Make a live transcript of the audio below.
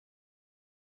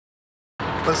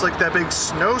Looks like that big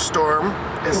snowstorm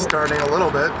is starting a little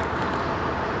bit.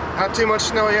 Not too much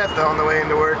snow yet though on the way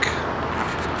into work.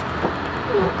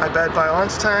 I bet by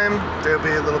lunchtime there'll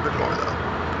be a little bit more though.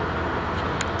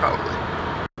 Probably.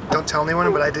 Don't tell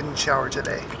anyone, but I didn't shower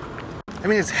today. I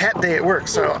mean, it's hat day at work,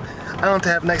 so I don't have to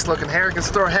have nice looking hair. I can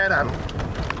just throw a hat on.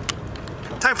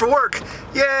 Time for work!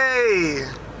 Yay!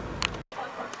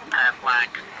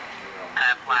 Black.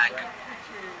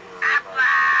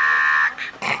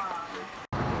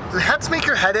 Does the hats make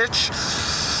your head itch?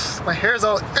 My hair's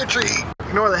all itchy.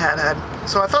 Ignore the hat head.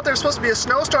 So I thought there was supposed to be a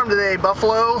snowstorm today,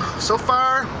 Buffalo. So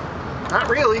far, not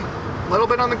really. A little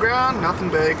bit on the ground, nothing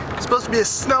big. It's supposed to be a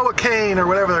snow-a-cane or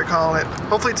whatever they're calling it.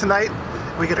 Hopefully tonight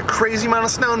we get a crazy amount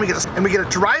of snow and we get a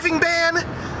driving ban,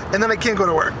 and then I can't go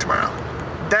to work tomorrow.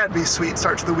 That'd be a sweet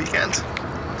start to the weekend.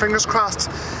 Fingers crossed.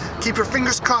 Keep your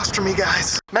fingers crossed for me,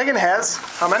 guys. Megan has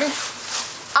how many?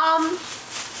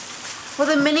 Well,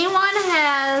 the mini one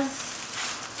has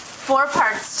 4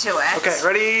 parts to it. Okay,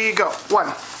 ready, go.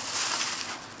 1.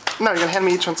 No, you're gonna hand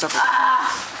me each one separate.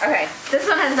 Okay, this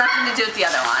one has nothing to do with the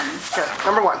other ones. Okay,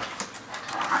 number 1.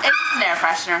 It's just an air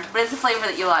freshener, but it's a flavor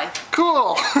that you like.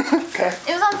 Cool. Okay.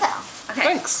 It was on sale. Okay.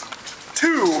 Thanks.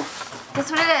 2.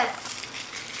 Guess what it is?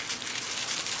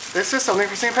 This is something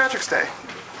for St. Patrick's Day.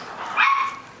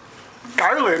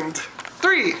 Garland.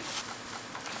 3. I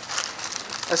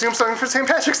assume something for St.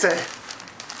 Patrick's Day.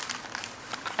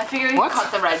 I figured you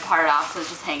cut the red part off, so it's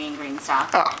just hanging green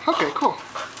stuff. Oh, okay, cool.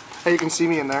 Hey, you can see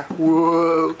me in there.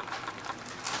 Whoa.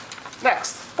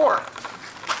 Next, 4.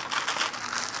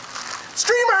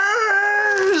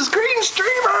 Streamers! Green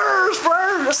streamers for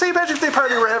our St. Patrick's Day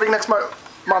party we're having next month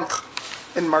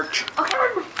in March. Okay.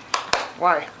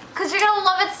 Why? Because you're gonna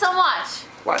love it so much.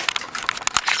 Why?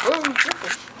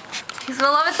 He's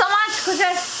gonna love it so much. Close your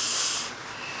eyes.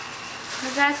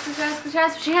 Close your eyes, close your eyes, close your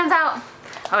eyes. Put your hands out.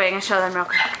 Oh wait, I'm gonna show them real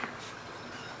quick.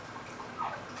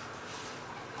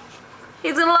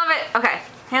 He's gonna love it. Okay,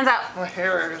 hands out. My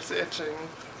hair is itching.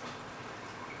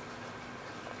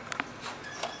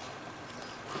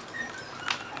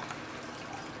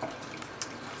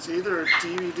 It's either a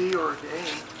DVD or a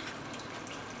game.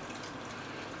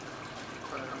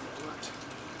 But I don't know what.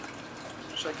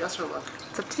 Should I guess or look?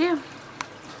 It's up to you.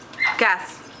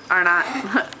 Guess or not.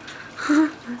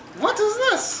 What is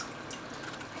this?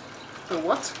 The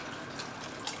what?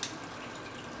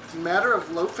 Matter of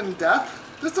Loaf and Death?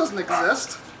 This doesn't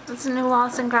exist. It's a new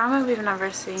Lost and Grandma we've never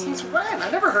seen. Since when? I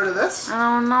never heard of this. I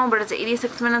don't know, but it's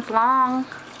 86 minutes long.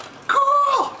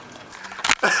 Cool!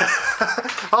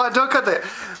 Oh, don't cut that.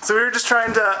 So we were just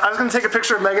trying to, I was going to take a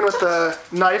picture of Megan with the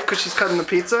knife because she's cutting the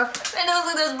pizza. And it looks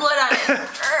like there's blood on it.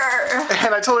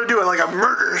 And I told her to do it like a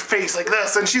murder face like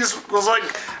this. And she just was like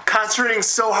concentrating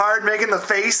so hard making the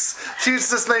face. She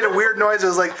just made a weird noise. It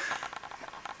was like,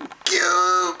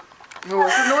 what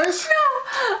was the noise? No,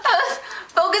 I was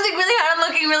focusing really hard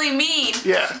on looking really mean.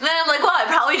 Yeah. And then I'm like, well, I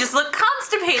probably just look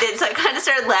constipated. So I kind of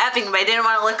started laughing, but I didn't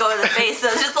want to let go of the face. So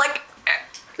I was just like,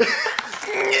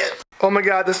 oh my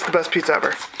god, this is the best pizza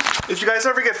ever. If you guys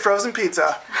ever get frozen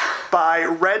pizza, buy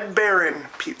Red Baron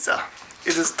pizza.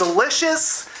 It is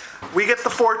delicious. We get the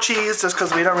 4 cheese just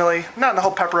because we don't really, not the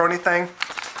whole pepperoni thing.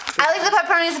 I like the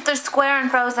pepperonis if they're square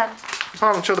and frozen.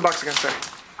 Hold on, show the box again, sorry.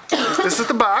 This is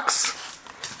the box.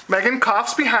 Megan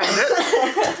coughs behind it.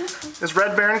 This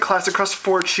Red Baron Classic Crust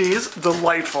 4 cheese.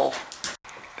 Delightful.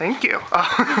 Thank you.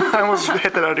 I almost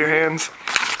hit that out of your hands.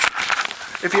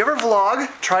 If you ever vlog,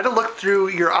 try to look through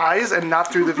your eyes and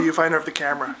not through the viewfinder of the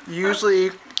camera. You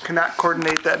usually cannot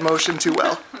coordinate that motion too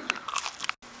well.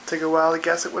 Take a while to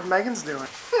guess at what Megan's doing.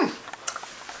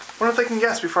 Wonder if they can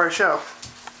guess before I show.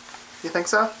 You think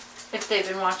so? If they've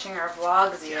been watching our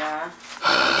vlogs, yeah.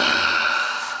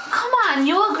 Come on,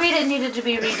 you agreed it needed to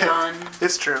be redone.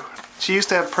 It's true. She used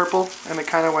to have purple and it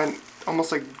kind of went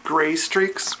almost like gray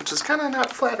streaks, which is kind of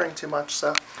not flattering too much,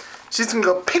 so. She's gonna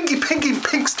go pinky, pinky,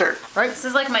 pinkster, right? This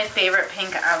is like my favorite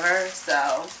pink ever,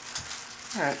 so.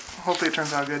 Alright, hopefully it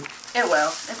turns out good. It will.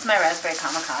 It's my raspberry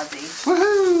kamikaze.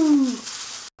 Woohoo!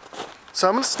 So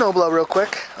I'm gonna snowblow real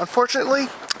quick. Unfortunately,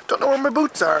 don't know where my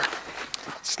boots are.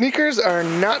 Sneakers are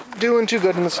not doing too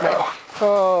good in the snow.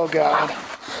 Oh god.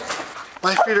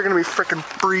 My feet are gonna be frickin'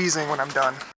 freezing when I'm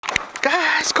done.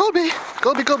 Guys, Colby!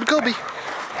 Colby, Colby, Colby!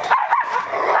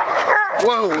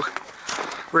 Whoa!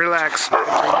 Relax.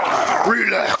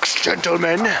 Relax,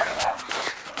 gentlemen.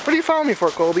 What are you following me for,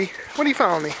 Colby? What are you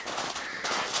following me?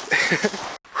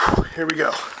 Here we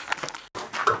go.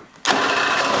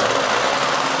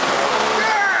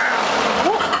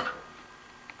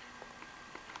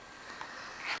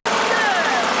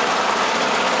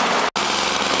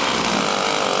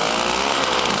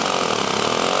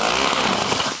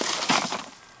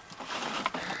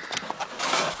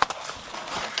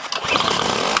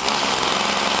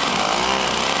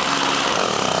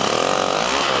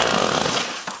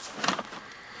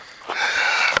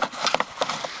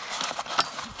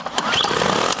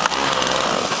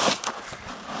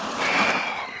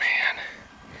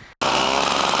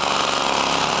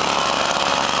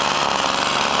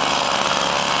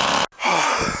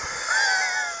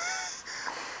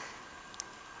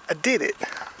 I did it.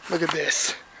 Look at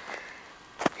this.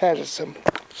 That is some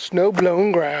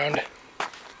snow-blown ground.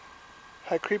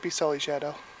 Hi, creepy Sully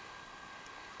Shadow.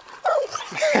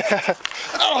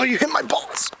 Oh, you hit my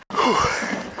balls. Whew.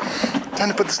 Time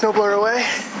to put the snowblower away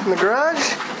in the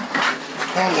garage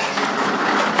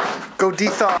and go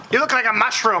de-thaw. You look like a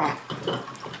mushroom.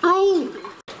 Ooh.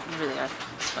 You really are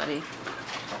sweaty.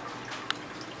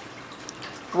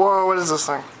 Whoa, what is this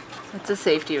thing? It's a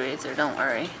safety razor, don't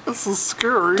worry. This is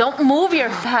scary. Don't move your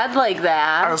head like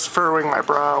that. I was furrowing my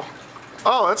brow.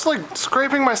 Oh, that's like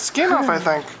scraping my skin off, I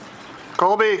think.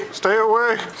 Colby, stay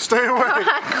away. Stay away.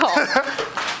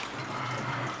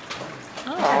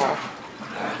 Oh.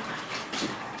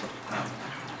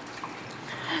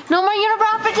 No more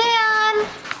unibrow for Dan!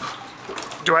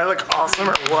 Do I look awesome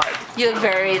or what? You look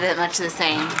very much the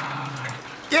same.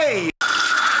 Yay!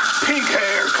 Pink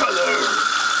hair color.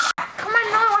 Come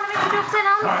on, no, I want to make you do upside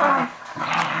down.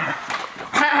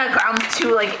 Ground's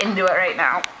too into it right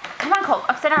now. Come on, Cole,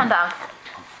 upside down dog.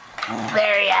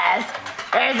 There he is.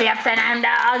 There's the upside down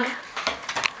dog.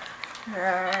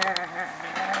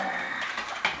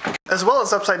 As well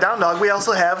as upside down dog, we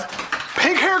also have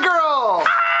pink hair girl.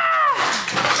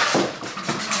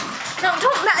 No,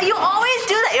 don't. You always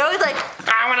do that. You're always like,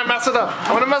 I want to mess it up.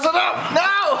 I want to mess it up.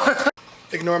 No.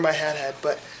 Ignore my hat head,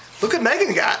 but look what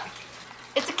Megan got.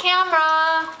 it's a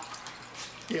camera.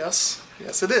 Yes,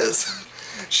 yes it is.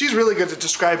 She's really good at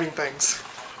describing things.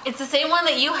 It's the same one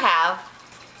that you have,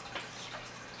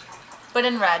 but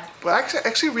in red. But I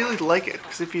actually really like it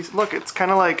because if you look, it's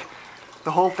kind of like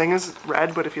the whole thing is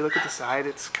red, but if you look at the side,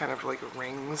 it's kind of like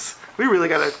rings. We really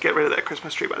gotta get rid of that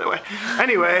Christmas tree, by the way.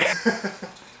 Anyway.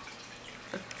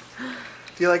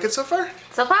 Do you like it so far?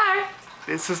 So far.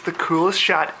 This is the coolest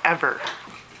shot ever.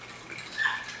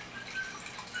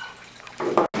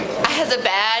 I has a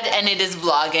bad and it is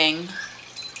vlogging.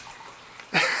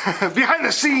 Behind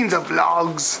the scenes of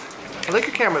vlogs. I like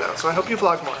your camera though, so I hope you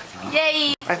vlog more.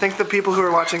 Yay! I think the people who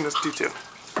are watching this do too.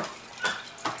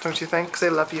 Don't you think? 'Cause they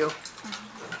love you.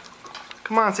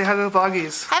 Come on, say hi to the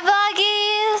vloggies. Hi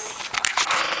vloggies!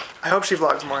 I hope she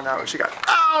vlogs more now. She got.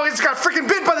 Oh, it's got freaking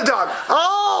bit by the dog.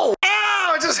 Oh!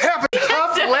 Ow! It just happened.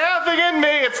 Stop laughing at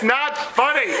me. It's not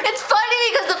funny. It's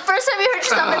funny because the first time you hurt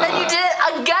yourself and then you did it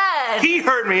again. He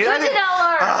hurt me.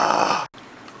 $20.